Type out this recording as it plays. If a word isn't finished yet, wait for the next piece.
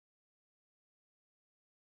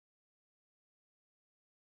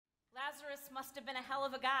Lazarus must have been a hell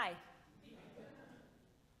of a guy.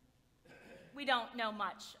 We don't know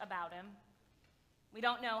much about him. We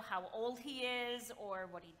don't know how old he is or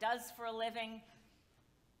what he does for a living.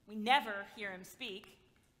 We never hear him speak.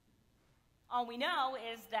 All we know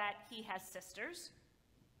is that he has sisters.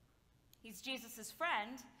 He's Jesus'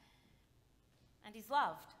 friend, and he's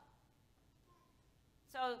loved.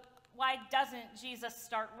 So why doesn't Jesus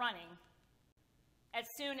start running as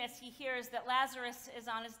soon as he hears that Lazarus is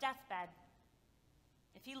on his deathbed?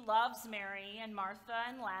 If he loves Mary and Martha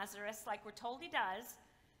and Lazarus like we're told he does,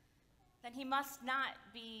 then he must not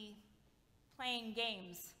be playing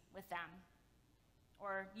games with them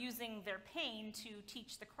or using their pain to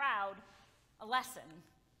teach the crowd a lesson.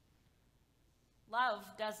 Love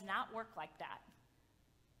does not work like that.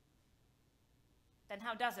 Then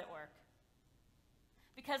how does it work?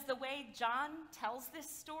 Because the way John tells this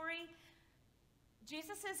story,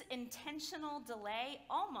 Jesus' intentional delay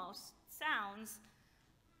almost sounds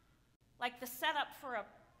like the setup for a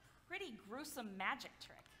pretty gruesome magic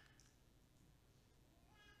trick.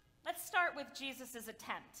 Let's start with Jesus'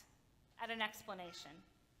 attempt at an explanation.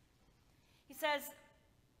 He says,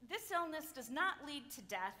 "This illness does not lead to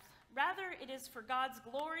death. Rather, it is for God's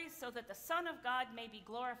glory, so that the Son of God may be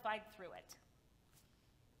glorified through it."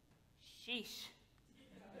 Sheesh.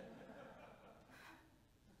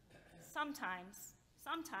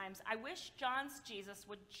 Sometimes I wish John's Jesus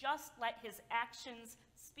would just let his actions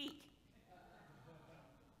speak.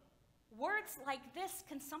 Words like this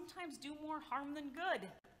can sometimes do more harm than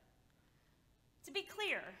good. To be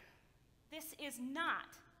clear, this is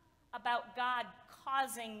not about God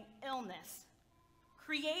causing illness,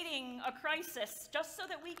 creating a crisis just so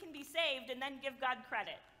that we can be saved and then give God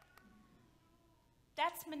credit.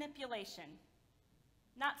 That's manipulation,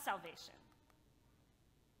 not salvation.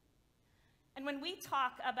 And when we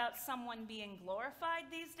talk about someone being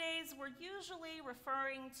glorified these days, we're usually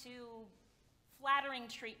referring to flattering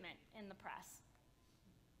treatment in the press.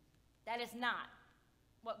 That is not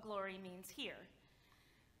what glory means here.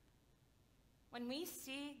 When we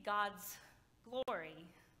see God's glory,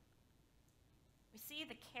 we see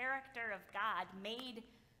the character of God made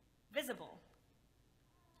visible.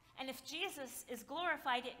 And if Jesus is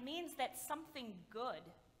glorified, it means that something good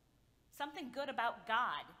about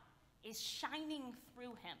God is shining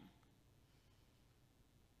through him.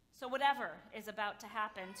 So whatever is about to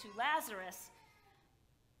happen to Lazarus,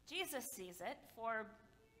 Jesus sees it, for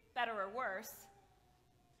better or worse,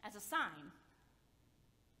 as a sign.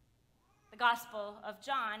 The Gospel of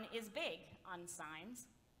John is big on signs.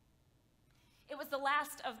 It was the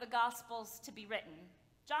last of the Gospels to be written.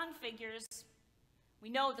 John figures we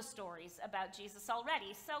know the stories about Jesus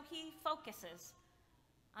already, so he focuses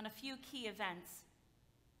on a few key events.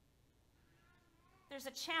 There's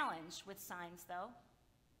a challenge with signs, though.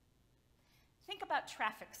 Think about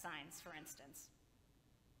traffic signs, for instance.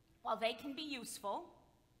 While they can be useful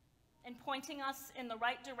in pointing us in the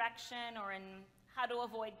right direction or in how to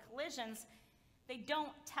avoid collisions, they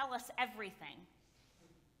don't tell us everything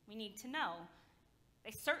we need to know.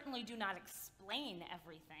 They certainly do not explain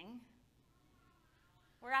everything.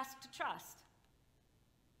 We're asked to trust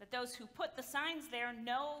that those who put the signs there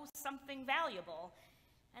know something valuable,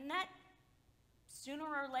 and that sooner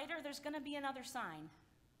or later there's going to be another sign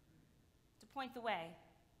to point the way.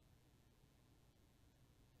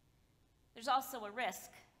 There's also a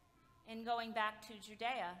risk in going back to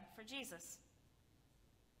Judea for Jesus.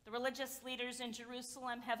 The religious leaders in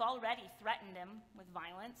Jerusalem have already threatened him with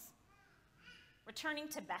violence. Returning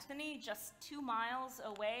to Bethany, just 2 miles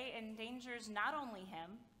away, endangers not only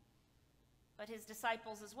him, but his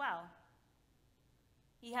disciples as well.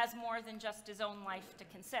 He has more than just his own life to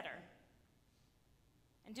consider.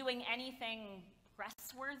 And doing anything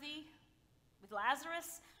press-worthy with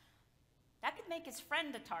Lazarus, that could make his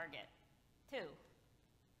friend a target, too.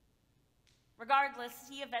 Regardless,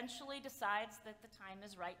 he eventually decides that the time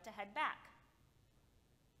is right to head back.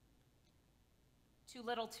 Too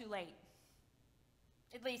little, too late.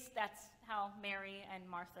 At least that's how Mary and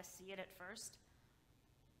Martha see it at first.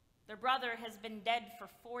 Their brother has been dead for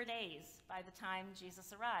 4 days by the time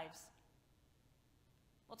Jesus arrives.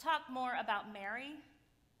 We'll talk more about Mary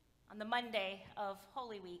on the Monday of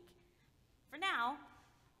Holy Week. For now,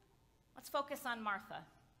 let's focus on Martha.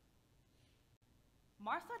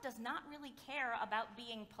 Martha does not really care about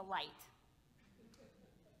being polite.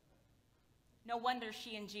 No wonder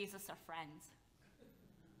she and Jesus are friends.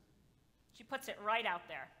 She puts it right out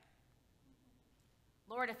there.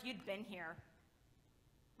 "Lord, if you'd been here,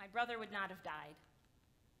 my brother would not have died."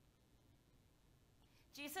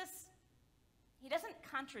 Jesus, he doesn't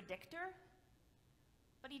contradict her,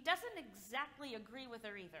 but he doesn't exactly agree with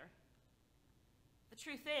her either. The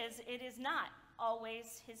truth is, it is not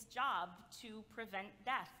always his job to prevent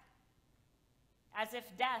death, as if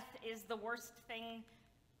death is the worst thing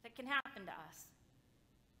that can happen to us.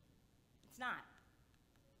 It's not.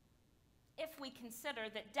 If we consider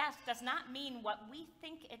that death does not mean what we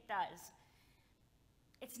think it does,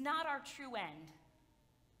 it's not our true end.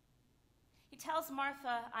 He tells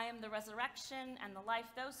Martha, I am the resurrection and the life.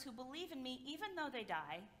 Those who believe in me, even though they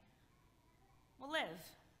die, will live.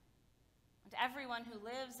 And everyone who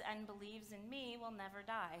lives and believes in me will never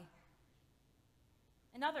die.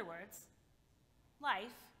 In other words,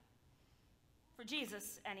 life, for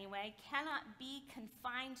Jesus anyway, cannot be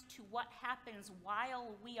confined to what happens while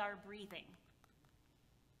we are breathing.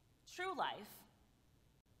 True life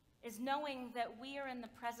is knowing that we are in the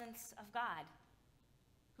presence of God,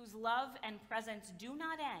 whose love and presence do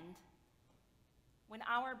not end when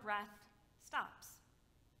our breath stops.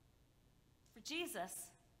 For Jesus,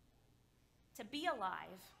 to be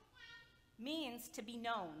alive means to be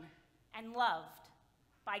known and loved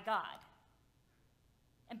by God.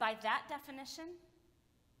 And by that definition,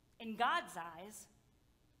 in God's eyes,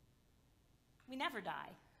 we never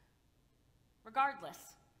die, regardless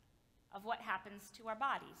of what happens to our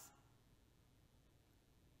bodies.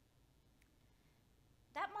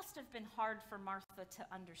 That must have been hard for Martha to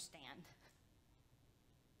understand.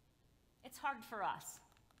 It's hard for us,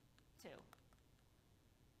 too.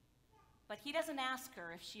 But he doesn't ask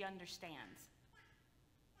her if she understands.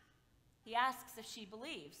 He asks if she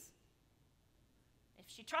believes, if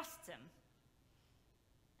she trusts him.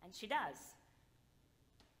 And she does.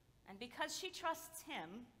 And because she trusts him,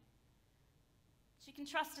 she can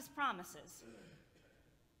trust his promises.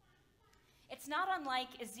 It's not unlike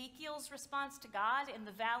Ezekiel's response to God in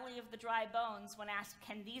the valley of the dry bones when asked,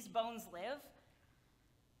 can these bones live?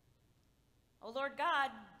 Oh, Lord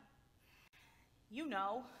God, you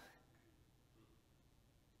know.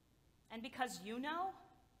 And because you know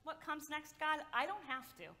what comes next, God, I don't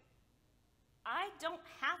have to. I don't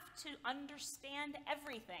have to understand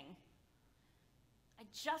everything. I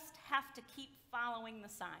just have to keep following the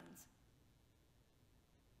signs,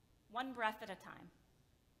 one breath at a time.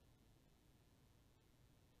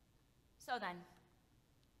 So then,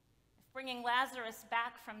 if bringing Lazarus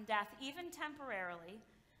back from death, even temporarily,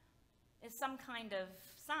 is some kind of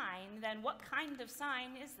sign, then what kind of sign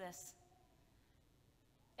is this?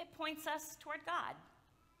 It points us toward God,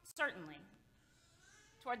 certainly.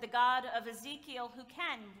 Toward the God of Ezekiel who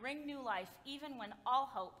can bring new life even when all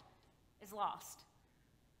hope is lost.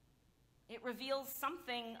 It reveals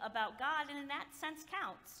something about God and in that sense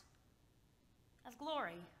counts as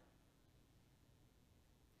glory.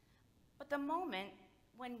 But the moment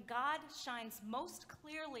when God shines most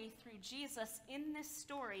clearly through Jesus in this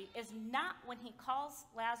story is not when he calls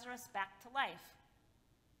Lazarus back to life.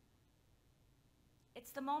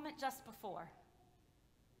 It's the moment just before,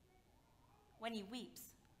 when he weeps.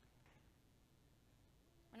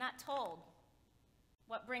 We're not told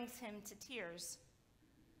what brings him to tears.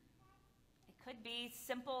 It could be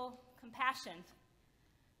simple compassion,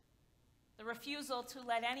 the refusal to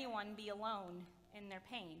let anyone be alone in their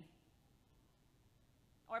pain.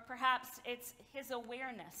 Or perhaps it's his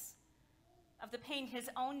awareness of the pain his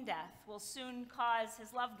own death will soon cause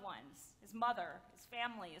his loved ones, his mother, his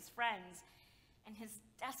family, his friends, and his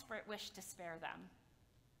desperate wish to spare them.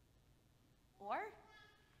 Or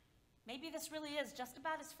maybe this really is just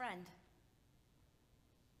about his friend.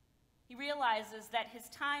 He realizes that his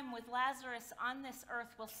time with Lazarus on this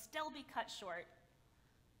earth will still be cut short,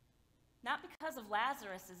 not because of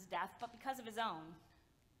Lazarus' death, but because of his own.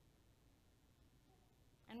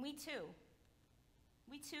 And we too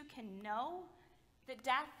can know that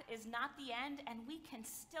death is not the end, and we can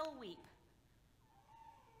still weep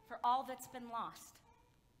for all that's been lost.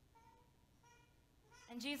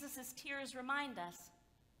 And Jesus' tears remind us,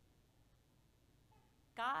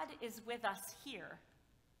 God is with us here,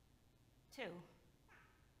 too.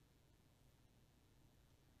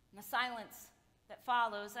 In the silence that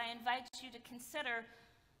follows, I invite you to consider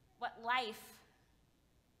what life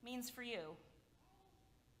means for you,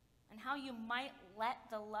 and how you might let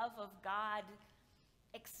the love of God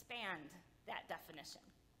expand that definition.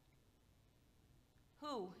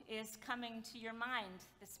 Who is coming to your mind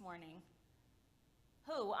this morning?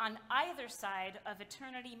 Who, on either side of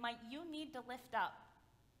eternity, might you need to lift up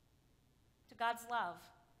to God's love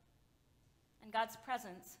and God's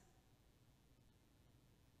presence?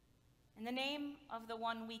 In the name of the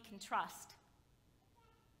one we can trust,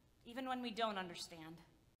 even when we don't understand.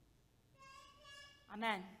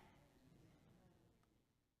 Amen.